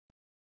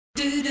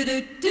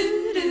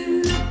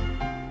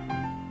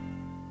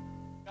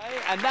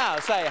And now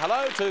say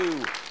hello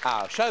to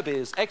our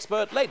showbiz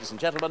expert, ladies and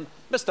gentlemen,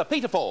 Mr.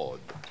 Peter Ford.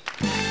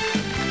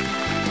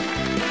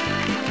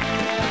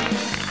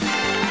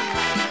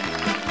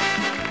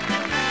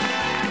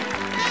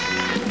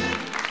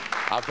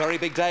 A very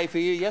big day for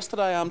you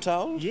yesterday, I'm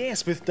told.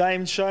 Yes, with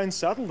Dame Joan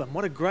Sutherland.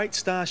 What a great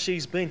star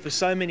she's been for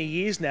so many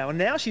years now. And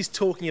now she's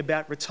talking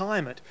about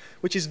retirement,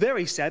 which is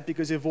very sad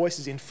because her voice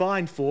is in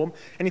fine form.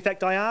 And in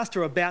fact, I asked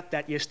her about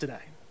that yesterday.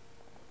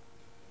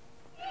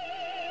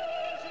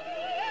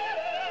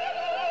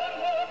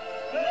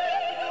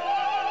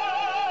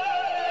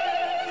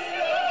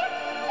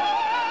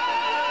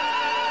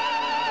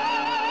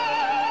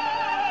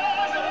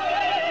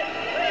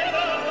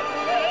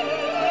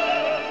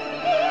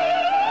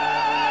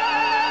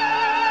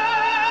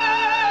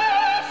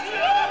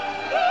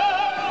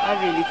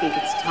 I really think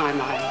it's time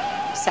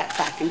I sat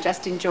back and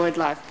just enjoyed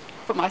life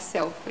for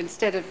myself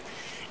instead of...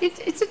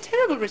 It's a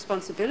terrible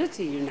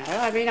responsibility, you know.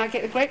 I mean, I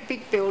get a great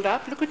big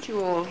build-up. Look at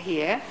you all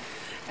here.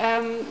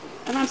 And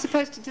I'm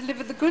supposed to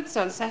deliver the goods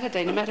on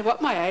Saturday, no matter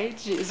what my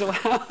age is or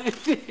how I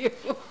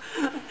feel.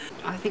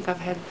 I think I've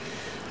had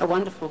a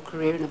wonderful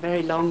career and a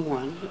very long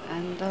one,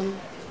 and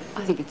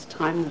I think it's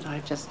time that I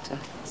just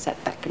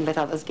sat back and let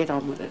others get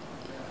on with it.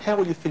 How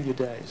will you fill your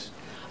days?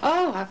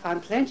 Oh, I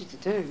find plenty to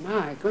do.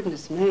 My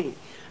goodness me.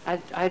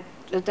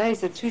 The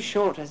days are too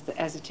short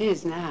as it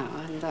is now,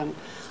 and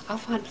I'll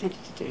find plenty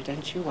to do,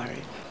 don't you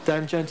worry.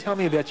 Dame Joan, tell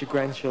me about your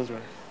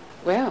grandchildren.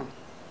 Well,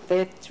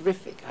 they're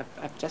terrific.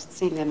 I've just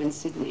seen them in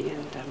Sydney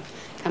and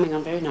coming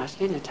on very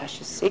nicely.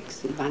 Natasha's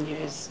 6 and Vanya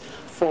is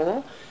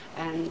 4,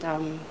 and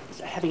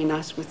having a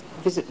nice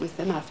visit with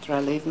them after I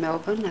leave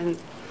Melbourne, and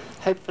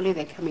hopefully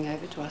they're coming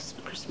over to us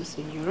for Christmas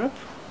in Europe.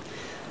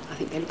 I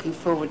think they're looking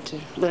forward to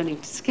learning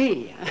to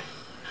ski.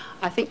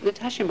 I think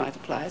Natasha might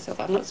apply herself.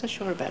 I'm not so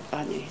sure about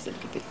Vanya. He's a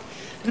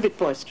little bit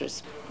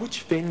boisterous.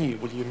 Which venue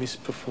will you miss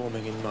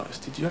performing in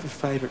most? Did you have a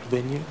favourite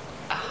venue?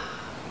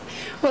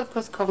 Well, of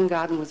course, Covent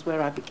Garden was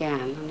where I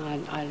began,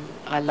 and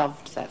I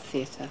loved that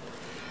theatre.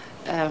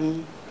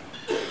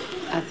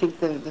 I think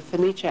the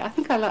Fenice, I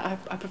think I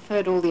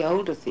preferred all the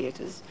older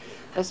theatres.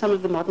 Some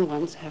of the modern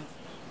ones have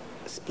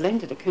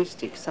splendid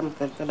acoustics, some of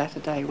the latter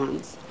day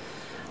ones.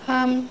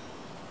 I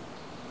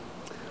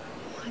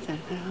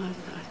don't know.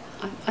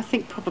 I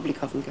think probably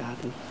Covent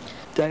Garden.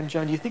 Dame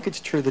Joan, do you think it's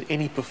true that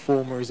any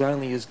performer is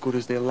only as good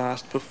as their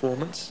last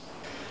performance?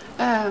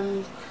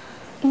 No,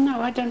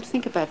 I don't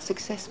think about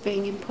success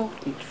being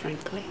important,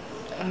 frankly.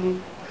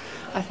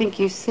 I think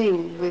you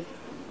sing with,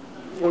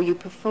 or you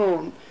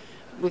perform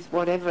with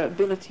whatever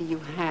ability you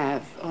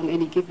have on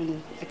any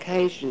given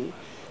occasion,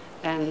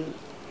 and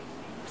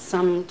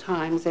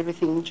sometimes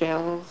everything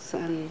gels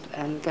and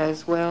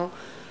goes well,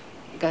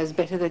 goes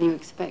better than you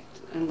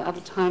expect, and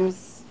other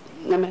times,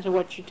 no matter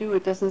what you do,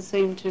 it doesn't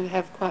seem to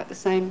have quite the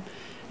same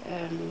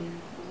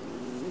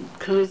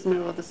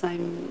charisma or the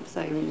same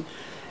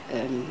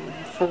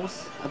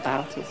force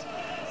about it.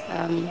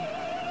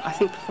 I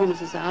think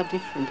performances are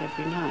different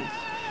every night,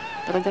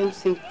 but I don't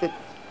think that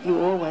you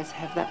always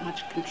have that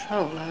much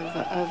control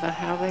over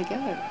how they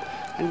go.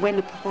 And when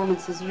the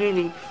performance is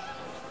really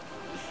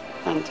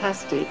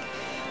fantastic,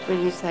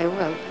 when you say,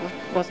 well,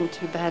 it wasn't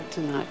too bad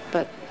tonight,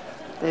 but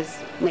there's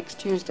next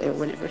Tuesday or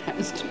whenever it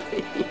happens to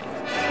be.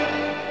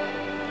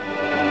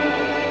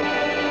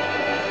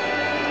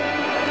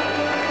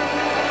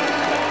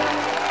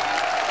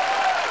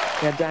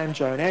 Now, Dame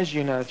Joan, as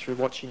you know through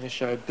watching the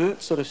show,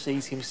 Bert sort of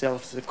sees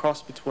himself as a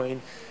cross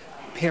between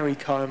Perry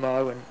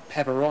Como and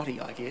Pavarotti,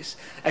 I guess.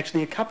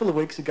 Actually, a couple of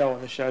weeks ago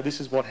on the show,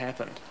 this is what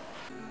happened.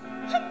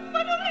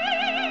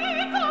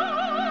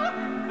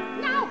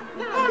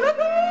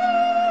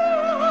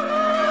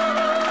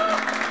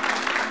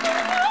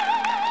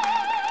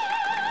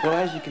 Well,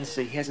 as you can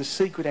see, he has a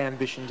secret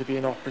ambition to be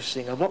an opera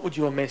singer. What would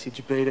your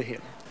message be to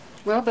him?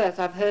 Well, Bert,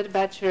 I've heard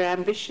about your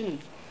ambition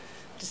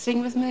to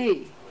sing with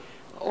me.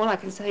 All I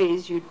can say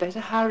is you'd better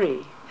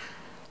hurry.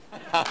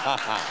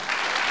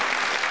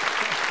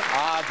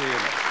 Ah, dear me.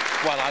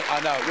 Well, I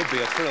know it would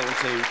be a thrill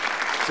to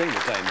sing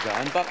with Dame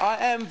Joan, but I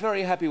am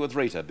very happy with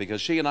Rita because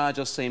she and I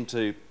just seem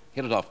to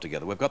hit it off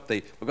together. We've got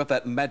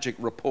that magic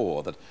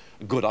rapport that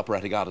good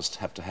operatic artists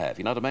have to have.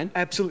 You know what I mean?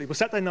 Absolutely. Well,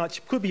 Saturday night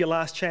could be your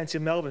last chance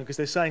in Melbourne because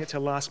they're saying it's her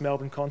last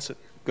Melbourne concert.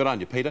 Good on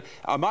you, Peter.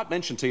 I might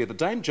mention to you that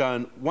Dame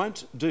Joan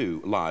won't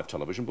do live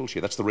television, will she?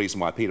 That's the reason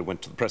why Peter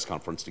went to the press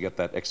conference to get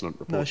that excellent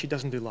report. No, she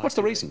doesn't do live. What's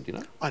the reason, do you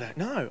know? I don't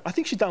know. I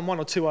think she's done 1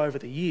 or 2 over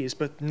the years,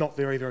 but not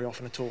very, very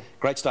often at all.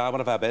 Great star, one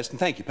of our best. And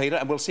thank you, Peter,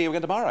 and we'll see you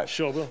again tomorrow.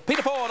 Sure will.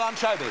 Peter Ford on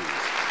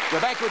Showbiz. We're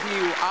back with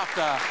you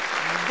after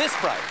this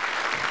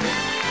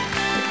break.